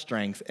God's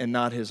strength and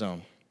not his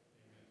own.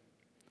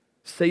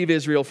 Save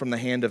Israel from the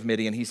hand of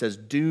Midian. He says,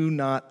 do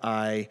not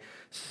I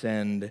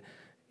send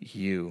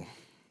you.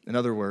 In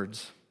other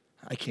words,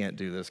 I can't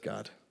do this,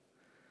 God.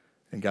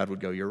 And God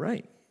would go, you're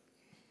right.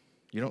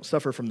 You don't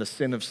suffer from the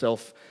sin of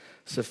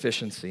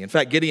self-sufficiency. In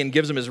fact, Gideon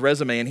gives him his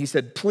resume, and he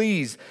said,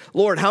 please,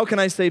 Lord, how can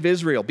I save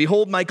Israel?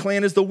 Behold, my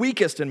clan is the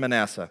weakest in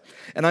Manasseh,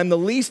 and I'm the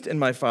least in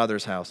my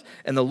father's house.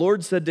 And the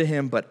Lord said to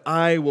him, but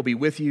I will be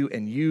with you,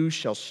 and you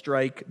shall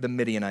strike the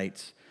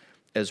Midianites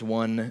as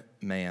one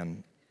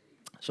man.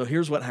 So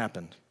here's what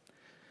happened.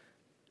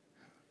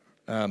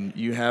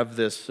 You have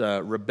this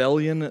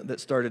rebellion that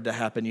started to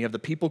happen. You have the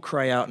people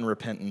cry out in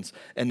repentance.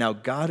 And now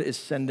God is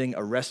sending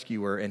a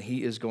rescuer, and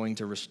he is going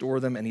to restore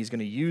them, and he's going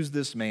to use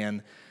this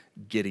man,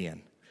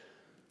 Gideon.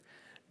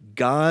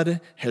 God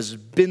has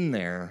been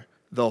there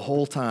the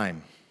whole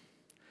time,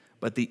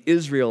 but the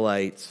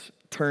Israelites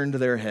turned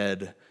their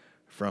head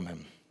from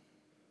him.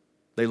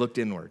 They looked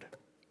inward.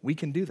 We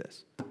can do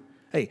this.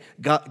 Hey,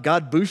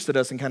 God boosted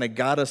us and kind of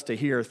got us to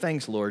here.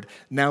 Thanks, Lord.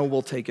 Now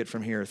we'll take it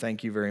from here.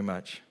 Thank you very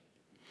much.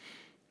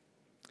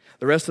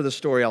 The rest of the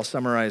story I'll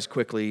summarize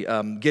quickly.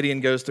 Gideon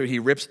goes through, he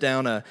rips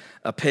down a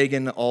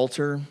pagan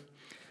altar,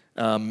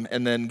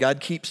 and then God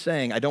keeps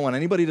saying, I don't want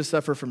anybody to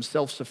suffer from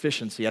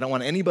self-sufficiency. I don't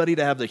want anybody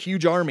to have the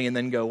huge army and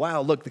then go,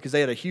 wow, look, because they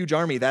had a huge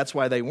army, that's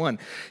why they won.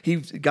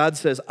 God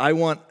says, I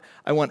want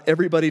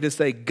everybody to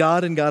say,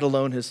 God and God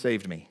alone has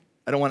saved me.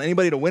 I don't want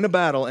anybody to win a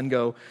battle and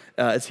go,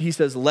 as he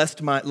says,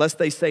 lest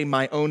they say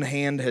my own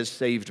hand has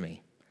saved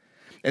me.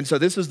 And so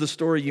this is the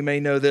story, you may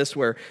know this,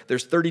 where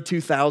there's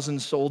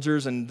 32,000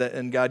 soldiers,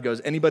 and God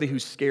goes, anybody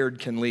who's scared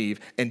can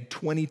leave, and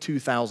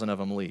 22,000 of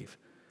them leave.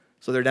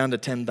 So they're down to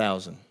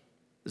 10,000.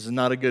 This is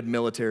not a good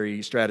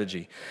military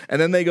strategy.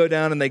 And then they go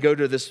down and they go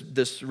to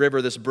this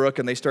river, this brook,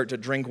 and they start to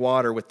drink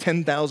water with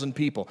 10,000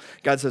 people.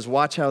 God says,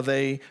 watch how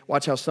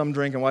some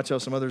drink and watch how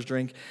some others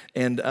drink.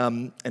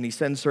 And he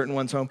sends certain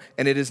ones home,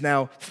 and it is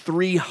now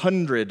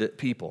 300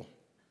 people.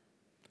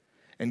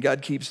 And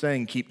God keeps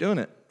saying, keep doing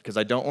it. Because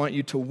I don't want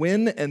you to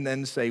win and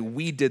then say,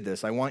 we did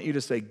this. I want you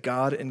to say,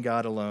 God and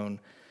God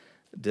alone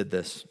did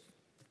this.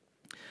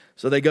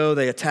 So they go,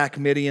 they attack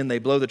Midian, they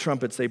blow the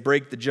trumpets, they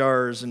break the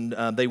jars, and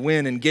they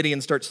win. And Gideon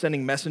starts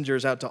sending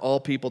messengers out to all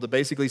people to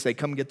basically say,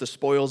 come get the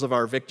spoils of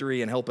our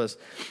victory and help us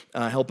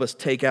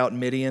take out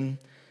Midian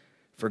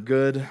for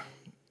good.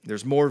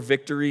 There's more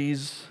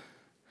victories.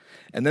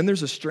 And then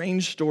there's a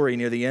strange story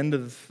near the end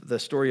of the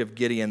story of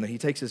Gideon that he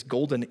takes his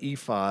golden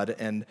ephod,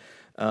 and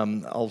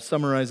I'll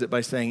summarize it by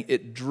saying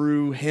it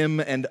drew him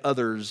and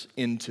others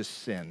into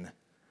sin.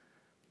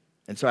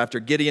 And so after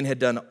Gideon had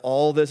done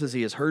all this, as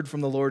he has heard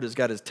from the Lord, as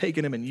God has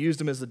taken him and used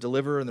him as the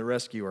deliverer and the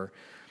rescuer,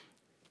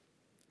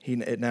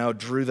 it now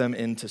drew them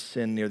into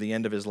sin near the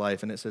end of his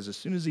life. And it says, as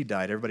soon as he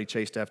died, everybody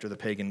chased after the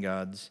pagan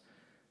gods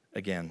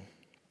again.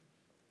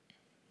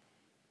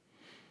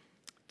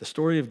 The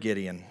story of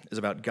Gideon is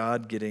about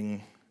God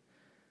getting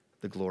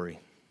the glory.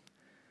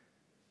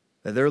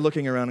 That they're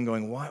looking around and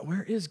going,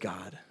 where is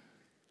God?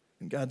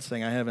 And God's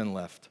saying, I haven't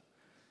left.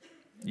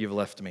 You've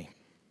left me.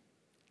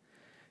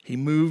 He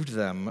moved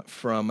them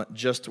from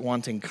just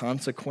wanting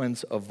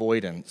consequence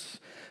avoidance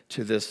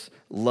to this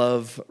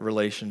love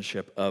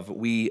relationship of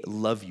we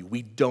love you.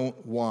 We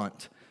don't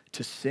want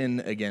to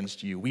sin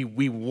against you.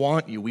 We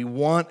want you. We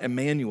want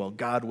Emmanuel,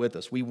 God with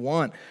us. We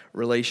want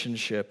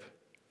relationship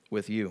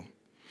with you.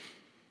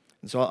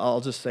 And so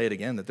I'll just say it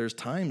again, that there's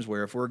times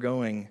where if we're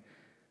going,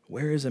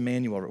 where is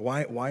Emmanuel?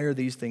 Why are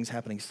these things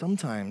happening?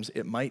 Sometimes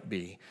it might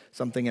be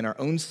something in our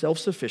own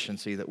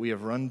self-sufficiency that we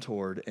have run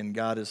toward, and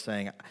God is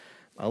saying,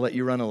 I'll let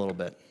you run a little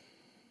bit,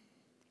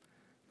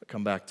 but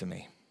come back to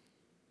me.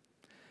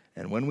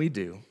 And when we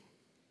do,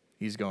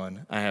 he's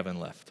going, I haven't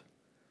left.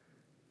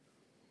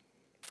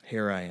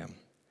 Here I am.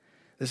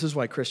 This is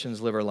why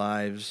Christians live our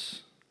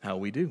lives how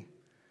we do.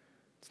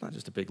 It's not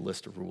just a big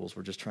list of rules.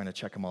 We're just trying to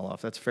check them all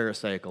off. That's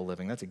Pharisaical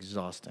living. That's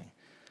exhausting.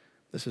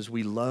 This is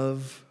we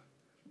love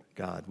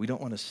God. We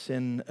don't want to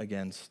sin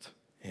against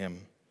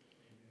him.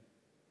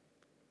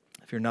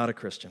 If you're not a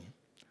Christian,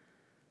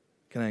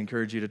 can I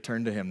encourage you to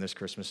turn to him this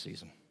Christmas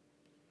season?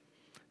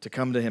 To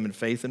come to him in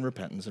faith and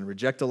repentance and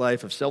reject a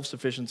life of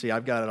self-sufficiency.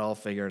 I've got it all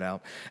figured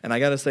out. And I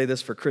got to say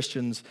this for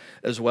Christians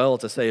as well,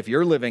 to say if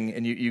you're living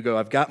and you go,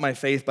 I've got my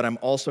faith, but I'm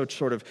also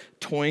sort of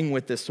toying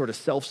with this sort of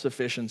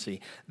self-sufficiency,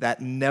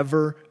 that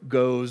never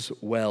goes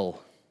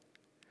well.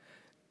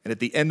 And at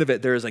the end of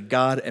it, there is a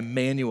God,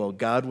 Emmanuel,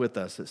 God with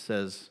us, that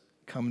says,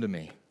 come to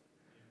me.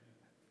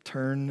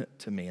 Turn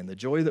to me. And the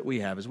joy that we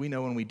have is we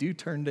know when we do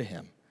turn to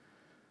him,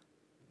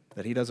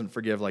 that he doesn't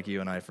forgive like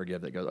you and I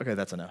forgive, that goes, okay,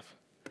 that's enough.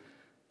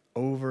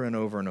 Over and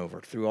over and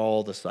over, through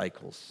all the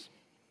cycles.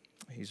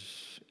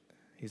 He's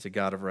a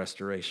God of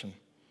restoration.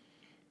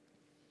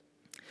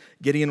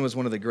 Gideon was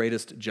one of the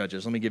greatest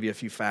judges. Let me give you a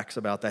few facts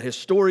about that. His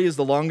story is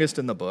the longest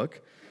in the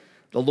book.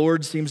 The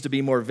Lord seems to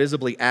be more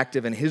visibly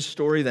active in his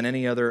story than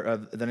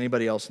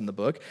anybody else in the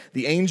book.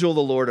 The angel of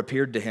the Lord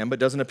appeared to him, but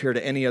doesn't appear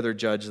to any other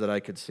judge that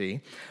I could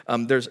see.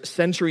 There's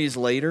centuries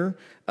later,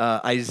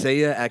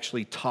 Isaiah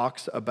actually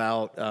talks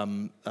about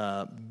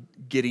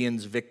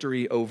Gideon's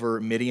victory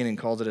over Midian and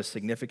calls it a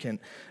significant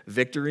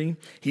victory.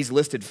 He's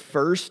listed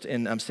first,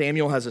 and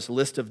Samuel has this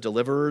list of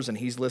deliverers, and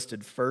he's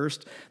listed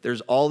first.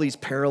 There's all these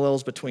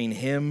parallels between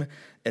him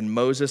and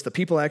Moses. The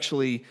people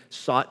actually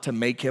sought to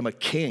make him a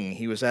king.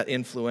 He was that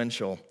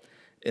influential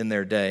in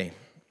their day.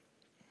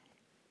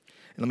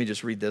 And let me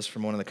just read this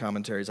from one of the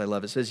commentaries I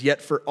love. It says, "Yet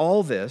for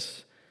all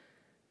this,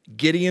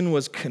 Gideon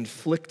was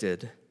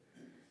conflicted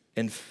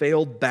and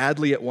failed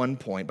badly at one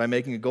point by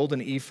making a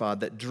golden ephod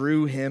that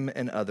drew him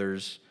and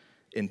others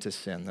into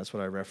sin." That's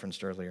what I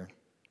referenced earlier.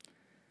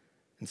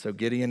 And so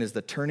Gideon is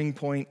the turning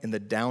point in the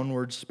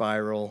downward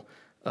spiral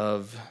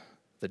of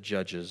the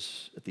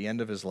judges. At the end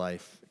of his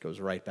life, it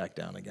goes right back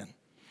down again.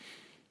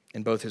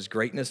 In both his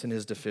greatness and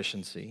his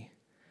deficiency,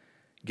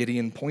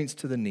 Gideon points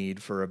to the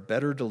need for a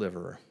better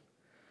deliverer,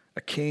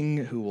 a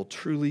king who will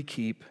truly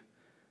keep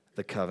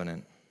the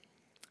covenant,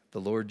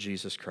 the Lord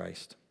Jesus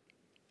Christ.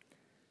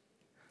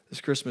 This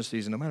Christmas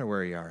season, no matter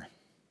where you are,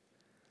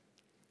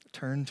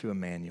 turn to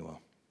Emmanuel.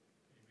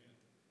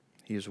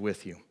 He is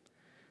with you.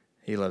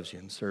 He loves you,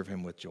 and serve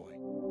him with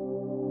joy.